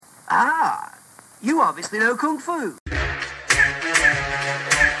Ah, you obviously know Kung Fu.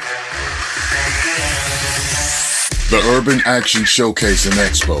 The Urban Action Showcase and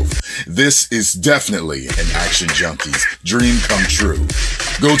Expo. This is definitely an Action Junkie's dream come true.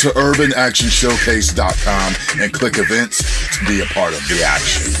 Go to urbanactionshowcase.com and click events to be a part of the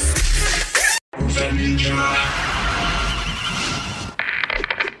action.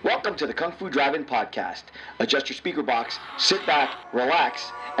 Welcome to the Kung Fu Drive-In Podcast. Adjust your speaker box, sit back,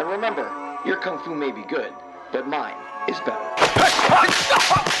 relax, and remember, your Kung Fu may be good, but mine is better.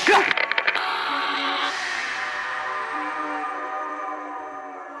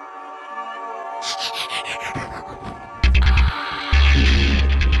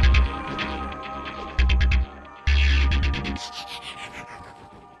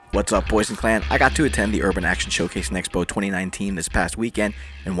 What's up, boys and clan? I got to attend the Urban Action Showcase and Expo 2019 this past weekend,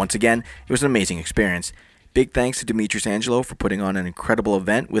 and once again, it was an amazing experience. Big thanks to Demetrius Angelo for putting on an incredible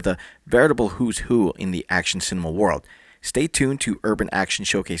event with a veritable who's who in the action cinema world. Stay tuned to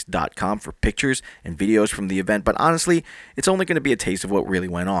urbanactionshowcase.com for pictures and videos from the event, but honestly, it's only going to be a taste of what really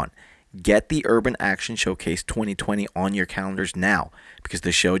went on. Get the Urban Action Showcase 2020 on your calendars now, because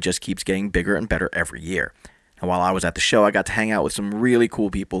the show just keeps getting bigger and better every year. And while I was at the show, I got to hang out with some really cool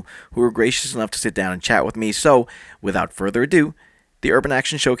people who were gracious enough to sit down and chat with me. So, without further ado, the Urban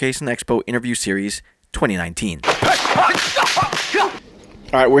Action Showcase and Expo Interview Series 2019.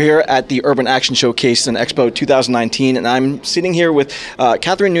 All right, we're here at the Urban Action Showcase and Expo 2019, and I'm sitting here with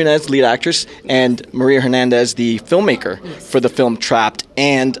Catherine Nunez, lead actress, and Maria Hernandez, the filmmaker for the film Trapped.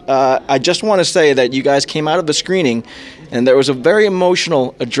 And I just want to say that you guys came out of the screening, and there was a very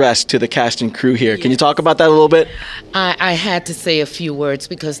emotional address to the cast and crew here. Can you talk about that a little bit? I had to say a few words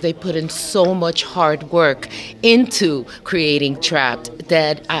because they put in so much hard work into creating Trapped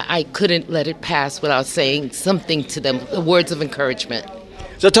that I couldn't let it pass without saying something to them, words of encouragement.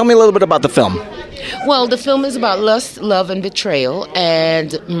 So tell me a little bit about the film. Well, the film is about lust, love, and betrayal,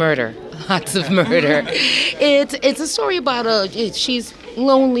 and murder. Lots of murder. It's a story about she's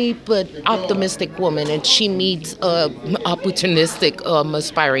lonely but optimistic woman, and she meets a opportunistic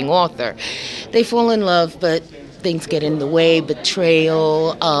aspiring author. They fall in love, but things get in the way,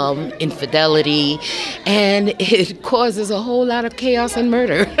 betrayal, infidelity, and it causes a whole lot of chaos and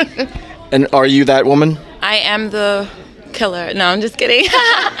murder. And are you that woman? I am the killer. No, I'm just kidding.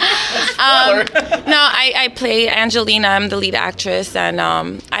 I play Angelina. I'm the lead actress, and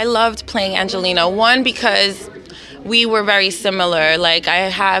I loved playing Angelina. One, because we were very similar. Like, I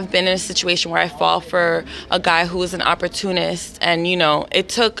have been in a situation where I fall for a guy who is an opportunist, and, you know, it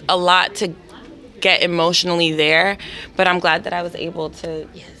took a lot to get emotionally there, but I'm glad that I was able to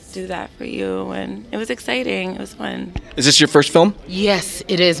do that for you, and it was exciting. It was fun. Is this your first film? Yes,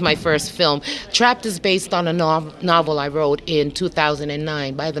 it is my first film. Trapped is based on a novel I wrote in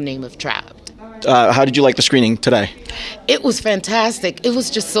 2009 by the name of Trapped. How did you like the screening today? It was fantastic. It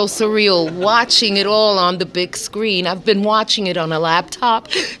was just so surreal watching it all on the big screen. I've been watching it on a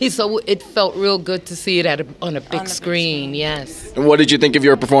laptop, so it felt real good to see it on a big screen, yes. And what did you think of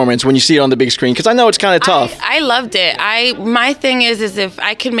your performance when you see it on the big screen? Because I know it's kind of tough. I loved it. My thing is if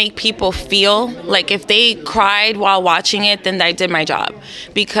I can make people feel, like if they cried while watching it, then I did my job.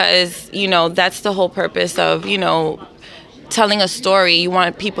 Because, you know, that's the whole purpose of, you know, telling a story. You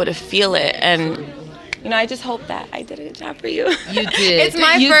want people to feel it, and you know, I just hope that I did a good job for you. You did. It's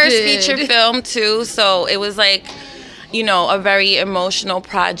my first feature film too, so it was like, you know, a very emotional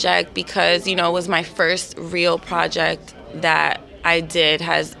project because, you know, it was my first real project that I did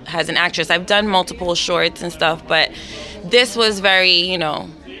as an actress. I've done multiple shorts and stuff, but this was very, you know,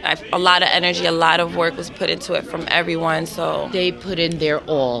 a lot of energy, a lot of work was put into it from everyone. So they put in their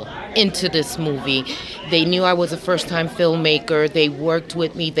all into this movie. They knew I was a first-time filmmaker. They worked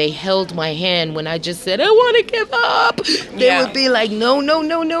with me. They held my hand when I just said, I want to give up. They would be like, no,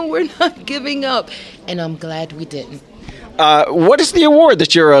 we're not giving up. And I'm glad we didn't. What is the award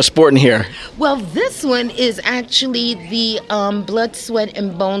that you're sporting here? Well, this one is actually the Blood, Sweat,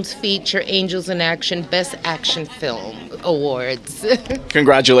 and Bones feature Angels in Action Best Action Film Awards.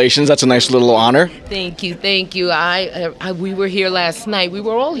 Congratulations. That's a nice little honor. Thank you. We were here last night. We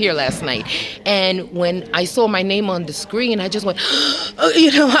were all here last night. And when I saw my name on the screen, I just went,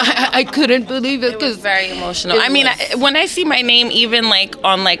 I couldn't believe it. It was very emotional. When I see my name even like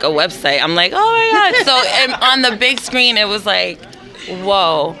on like a website, I'm like, oh my God. So and on the big screen, it was like,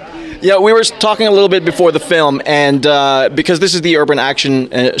 whoa. Yeah, we were talking a little bit before the film, and because this is the Urban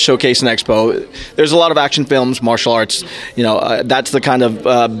Action Showcase and Expo, there's a lot of action films, martial arts, that's the kind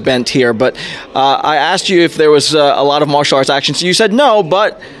of bent here. But I asked you if there was a lot of martial arts action, so you said no,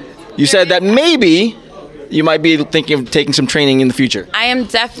 but you said that maybe you might be thinking of taking some training in the future? I am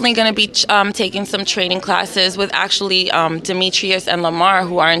definitely going to be taking some training classes with actually Demetrius and Lamar,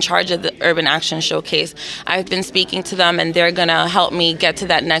 who are in charge of the Urban Action Showcase. I've been speaking to them, and they're going to help me get to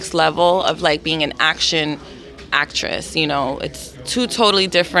that next level of like being an action actress. You know, it's two totally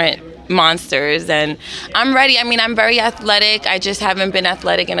different monsters, and I'm ready. I mean, I'm very athletic. I just haven't been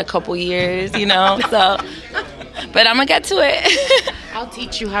athletic in a couple years, you know, so... But I'm going to get to it. I'll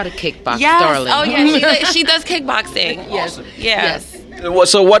teach you how to kickbox, yes. darling. Oh, yeah, she does kickboxing. Yes. Awesome. Yeah.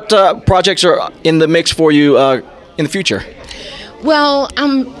 Yes. So what projects are in the mix for you in the future? Well,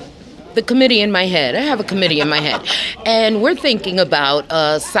 the committee in my head. I have a committee in my head. And we're thinking about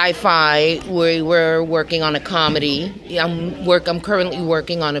sci-fi. We're working on a comedy. I'm currently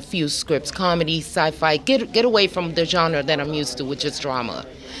working on a few scripts, comedy, sci-fi. Get away from the genre that I'm used to, which is drama.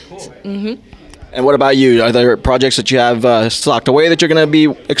 Cool. And what about you? Are there projects that you have stocked away that you're going to be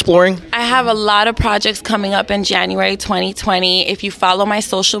exploring? I have a lot of projects coming up in January 2020. If you follow my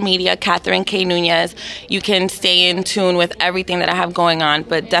social media, Catherine K. Nunez, you can stay in tune with everything that I have going on.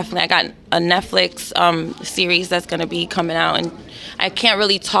 But definitely, I got a Netflix series that's going to be coming out. And I can't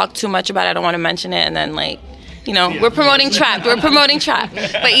really talk too much about it. I don't want to mention it. And then, we're promoting Trapped.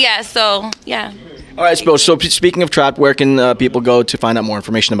 But yeah, so, yeah. All right, so speaking of Trapped, where can people go to find out more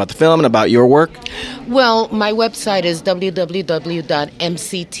information about the film and about your work? Well, my website is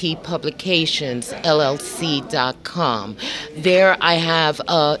www.mctpublicationsllc.com. There I have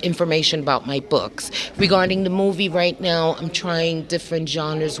information about my books. Regarding the movie right now, I'm trying different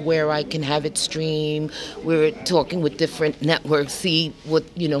genres where I can have it stream. We're talking with different networks, see what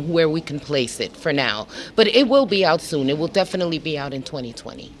where we can place it for now. But it will be out soon. It will definitely be out in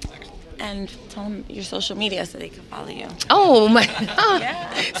 2020. And tell them your social media so they can follow you. Oh, my.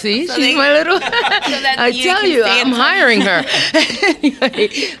 Yeah. See, so she's my little. I tell you, I'm hiring her.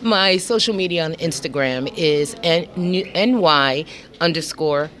 Anyway, my social media on Instagram is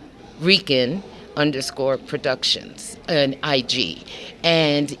ny_Rican_productions and IG.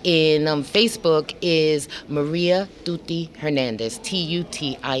 And in Facebook is Maria Tuti Hernandez,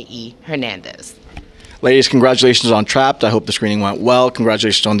 Tutie Hernandez. Ladies, congratulations on Trapped. I hope the screening went well.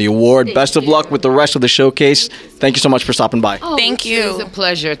 Congratulations on the award. Best of luck with the rest of the showcase. Thank you so much for stopping by. Oh, Thank you. It was a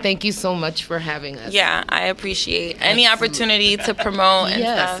pleasure. Thank you so much for having us. Yeah, I appreciate any opportunity to promote and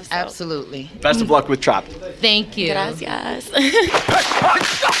stuff. Yes, absolutely. Best of luck with Trapped. Thank you. Gracias.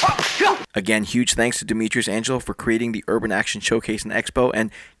 Again, huge thanks to Demetrius Angelo for creating the Urban Action Showcase and Expo and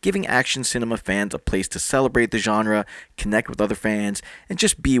giving action cinema fans a place to celebrate the genre, connect with other fans, and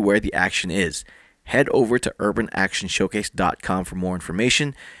just be where the action is. Head over to urbanactionshowcase.com for more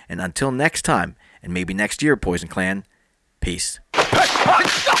information. And until next time, and maybe next year, Poison Clan, peace.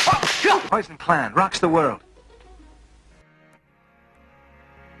 Poison Clan rocks the world.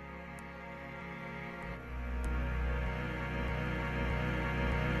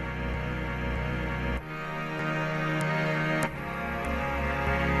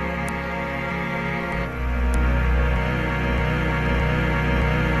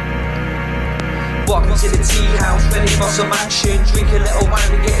 Walking to the tea house, ready for some action. Drink a little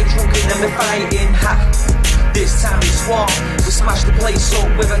wine, we getting drunk and then we're fighting. Ha! This time it's war. We smash the place up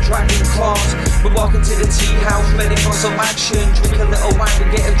with our dragon claws. We're walking to the tea house, ready for some action. Drink a little wine, we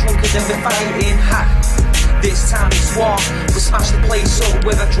getting drunk and then we're fighting. Ha! This time it's war. We smash the place up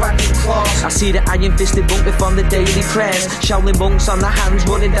with our dragon claws. I see the iron-fisted monk from the daily prayers. Shaolin monks on their hands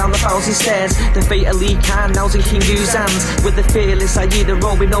running down the 1,000 stairs. The fate of Lee Khan now's in King Yu's hands. With the fearless Aida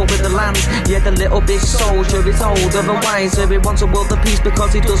roaming over the land. Yeah, the little big soldier is older and wiser. He wants a world of peace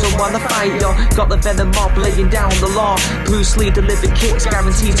because he doesn't want to fight, yo. Got the venom mob laying down the law. Bruce Lee delivered kicks,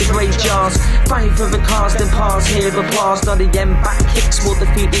 guaranteed to graze jaws. Fight for the cause, then pause, hear applause. Not the end back kicks will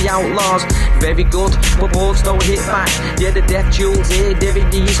defeat the outlaws. Very good, but don't hit back. Yeah, the death jewels here, Derek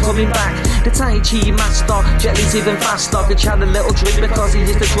Yee's coming back. The Tai Chi master, Jet Li's even faster. Could chant a little drink because he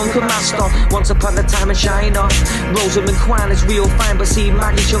is the drunken master. Once upon a time in China, Rosamund Kwan is real fine, but see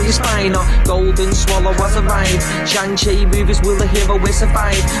Maggie Chung is finer. Golden Swallow has arrived. Shang-Chi movies, will the hero will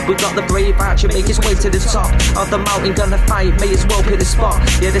survive? We got the brave archer make his way to the top of the mountain, gonna fight, may as well pick the spot.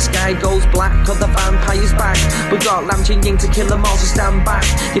 Yeah, the sky goes black, cause the vampire's back. We got Lam Ching Ying to kill them all, so stand back.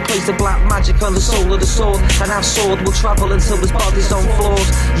 He plays the black magic on the soul of the sword. And our sword will travel until his body's on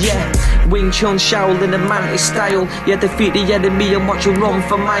floors. Yeah, Wing Chun, Shaolin and Mantis style. Yeah, defeat the enemy and watch him run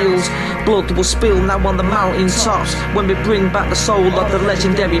for miles. Blood will spill now on the mountain tops when we bring back the soul of the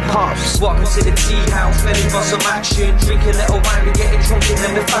legendary Pops. Welcome to the tea house, ready for some action. Drink a little wine, we're getting drunk and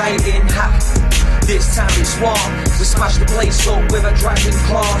then we're fighting. Ha! This time it's war. We smash the place up with our dragon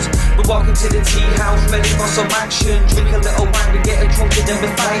claws. We're walking to the tea house, ready for some action. Drink a little wine, we're getting drunk and then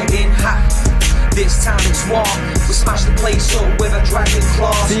we're fighting. Ha! This time it's war. We smash the place up with a dragon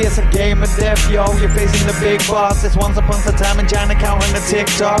claw. See, it's a game of death, yo. You're facing the big boss. It's once upon a time in China counting the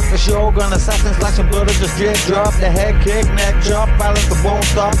TikTok. The Shogun assassin slashing blood or just drip drop. The head kick, neck chop, violence that won't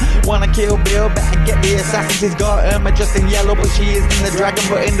stop. Wanna kill Bill, better get the assassins. He's got Irma just in yellow, but she is in the dragon,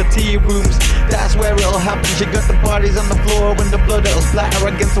 but in the tea rooms. That's where it'll happen. She got the bodies on the floor when the blood it'll splatter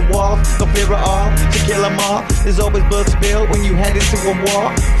against the wall. No fear at all to kill them all. There's always blood spilled when you head into a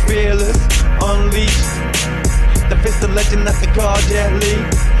war. Fearless, unleashed. The fist of legend that they call Jet Li.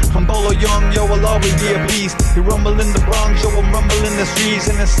 I'm Bolo Young, yo, will always be a beast. You rumble in the Bronx, yo, I'm rumble in the streets.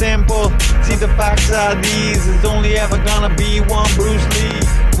 And it's simple, see the facts are these. There's only ever gonna be one Bruce Lee.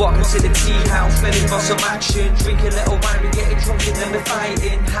 Welcome to the tea house, ready for some action. Drink a little wine, we're getting drunk and then we're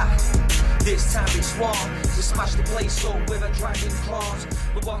fighting. Ha! This time it's war. We smash the place up with a dragon claws.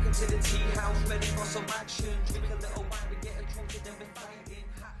 We're walking to the tea house, ready for some action. Drink a little